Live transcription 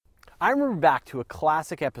I remember back to a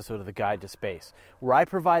classic episode of The Guide to Space, where I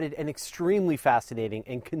provided an extremely fascinating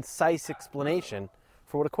and concise explanation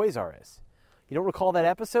for what a quasar is. You don't recall that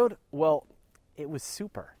episode? Well, it was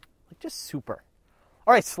super. Just super.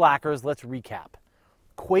 All right, slackers, let's recap.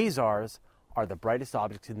 Quasars are the brightest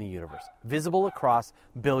objects in the universe, visible across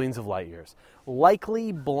billions of light years,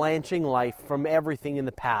 likely blanching life from everything in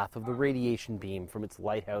the path of the radiation beam from its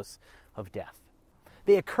lighthouse of death.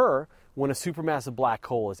 They occur when a supermassive black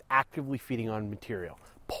hole is actively feeding on material,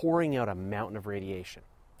 pouring out a mountain of radiation.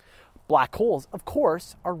 Black holes, of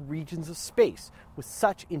course, are regions of space with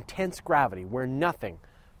such intense gravity where nothing,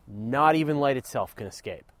 not even light itself, can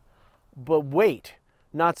escape. But wait,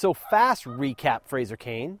 not so fast, recap Fraser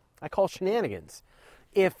Cain. I call shenanigans.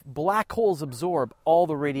 If black holes absorb all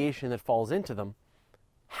the radiation that falls into them,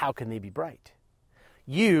 how can they be bright?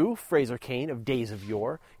 You, Fraser Cain of days of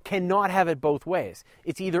yore, cannot have it both ways.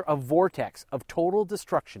 It's either a vortex of total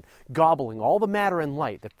destruction, gobbling all the matter and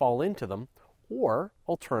light that fall into them, or,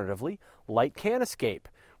 alternatively, light can escape,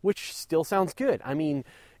 which still sounds good. I mean,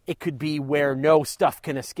 it could be where no stuff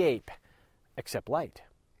can escape, except light.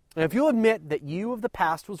 And if you'll admit that you of the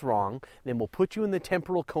past was wrong, then we'll put you in the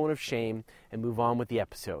temporal cone of shame and move on with the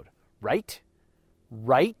episode. Right?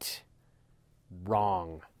 Right?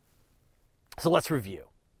 Wrong. So let's review.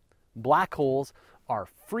 Black holes are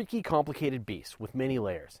freaky complicated beasts with many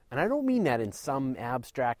layers. And I don't mean that in some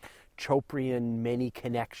abstract Choprian many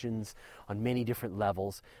connections on many different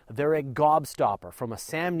levels. They're a gobstopper from a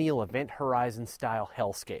Sam Neill Event Horizon style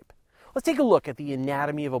hellscape. Let's take a look at the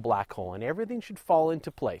anatomy of a black hole, and everything should fall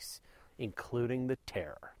into place, including the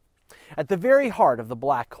terror. At the very heart of the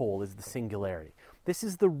black hole is the singularity. This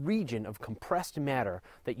is the region of compressed matter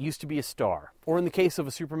that used to be a star, or in the case of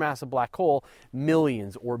a supermassive black hole,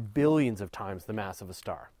 millions or billions of times the mass of a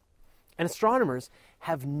star. And astronomers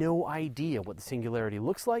have no idea what the singularity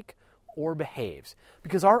looks like or behaves,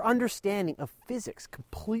 because our understanding of physics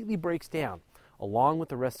completely breaks down, along with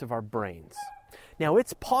the rest of our brains. Now,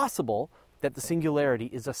 it's possible that the singularity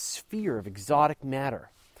is a sphere of exotic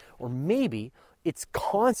matter, or maybe it's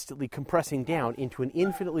constantly compressing down into an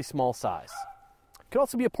infinitely small size. It could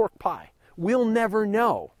also be a pork pie. We'll never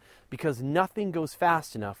know, because nothing goes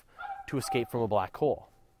fast enough to escape from a black hole,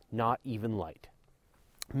 not even light.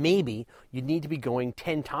 Maybe you'd need to be going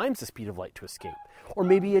 10 times the speed of light to escape, or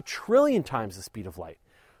maybe 1 trillion times the speed of light,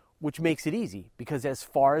 which makes it easy, because as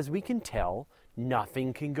far as we can tell,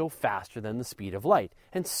 nothing can go faster than the speed of light,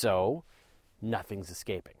 and so nothing's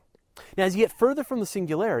escaping. Now, as you get further from the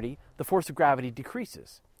singularity, the force of gravity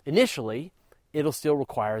decreases. Initially, it'll still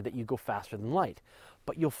require that you go faster than light,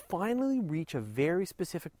 but you'll finally reach a very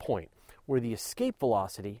specific point where the escape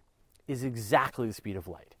velocity is exactly the speed of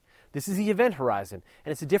light. This is the event horizon,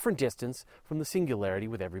 and it's a different distance from the singularity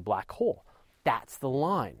with every black hole. That's the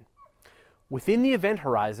line. Within the event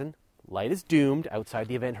horizon, light is doomed. Outside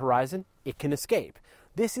the event horizon, it can escape.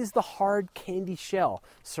 This is the hard candy shell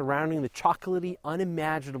surrounding the chocolatey,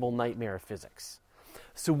 unimaginable nightmare of physics.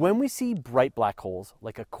 So when we see bright black holes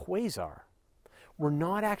like a quasar, we're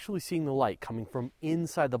not actually seeing the light coming from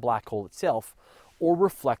inside the black hole itself or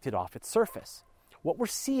reflected off its surface. What we're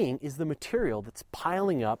seeing is the material that's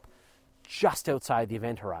piling up just outside the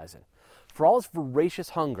event horizon. For all its voracious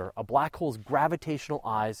hunger, a black hole's gravitational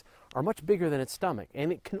eyes are much bigger than its stomach,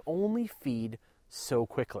 and it can only feed so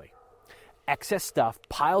quickly. Excess stuff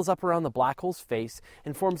piles up around the black hole's face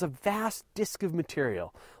and forms a vast disk of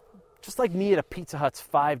material, just like me at a Pizza Hut's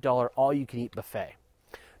 $5 all-you-can-eat buffet.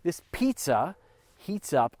 This pizza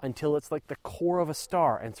heats up until it's like the core of a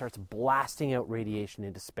star and starts blasting out radiation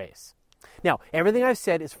into space. Now, everything I've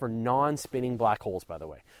said is for non-spinning black holes, by the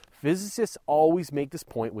way. Physicists always make this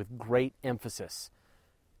point with great emphasis.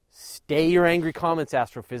 Stay your angry comments,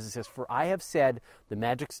 astrophysicists, for I have said the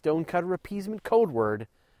magic stonecutter appeasement code word,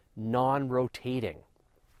 non-rotating.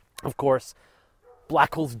 Of course,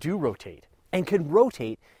 black holes do rotate and can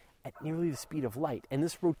rotate at nearly the speed of light. And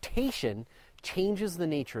this rotation changes the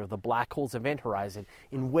nature of the black hole's event horizon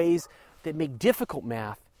in ways that make difficult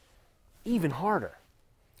math even harder.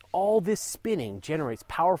 All this spinning generates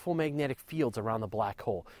powerful magnetic fields around the black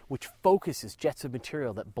hole, which focuses jets of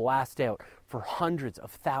material that blast out for hundreds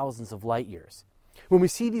of thousands of light years. When we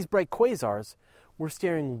see these bright quasars, we're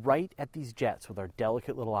staring right at these jets with our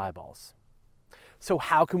delicate little eyeballs. So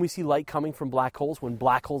how can we see light coming from black holes when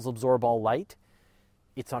black holes absorb all light?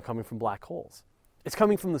 It's not coming from black holes. It's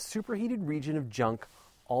coming from the superheated region of junk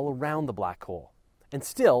all around the black hole. And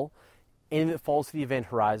still, anything that falls to the event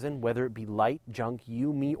horizon, whether it be light, junk,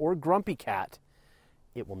 you, me, or Grumpy Cat,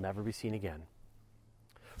 it will never be seen again.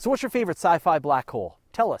 So what's your favorite sci-fi black hole?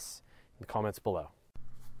 Tell us in the comments below.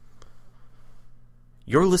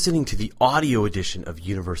 You're listening to the audio edition of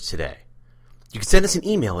Universe Today. You can send us an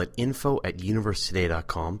email at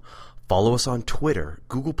info@universetoday.com, follow us on Twitter,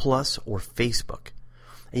 Google+, or Facebook.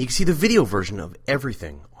 And you can see the video version of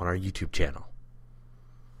everything on our YouTube channel.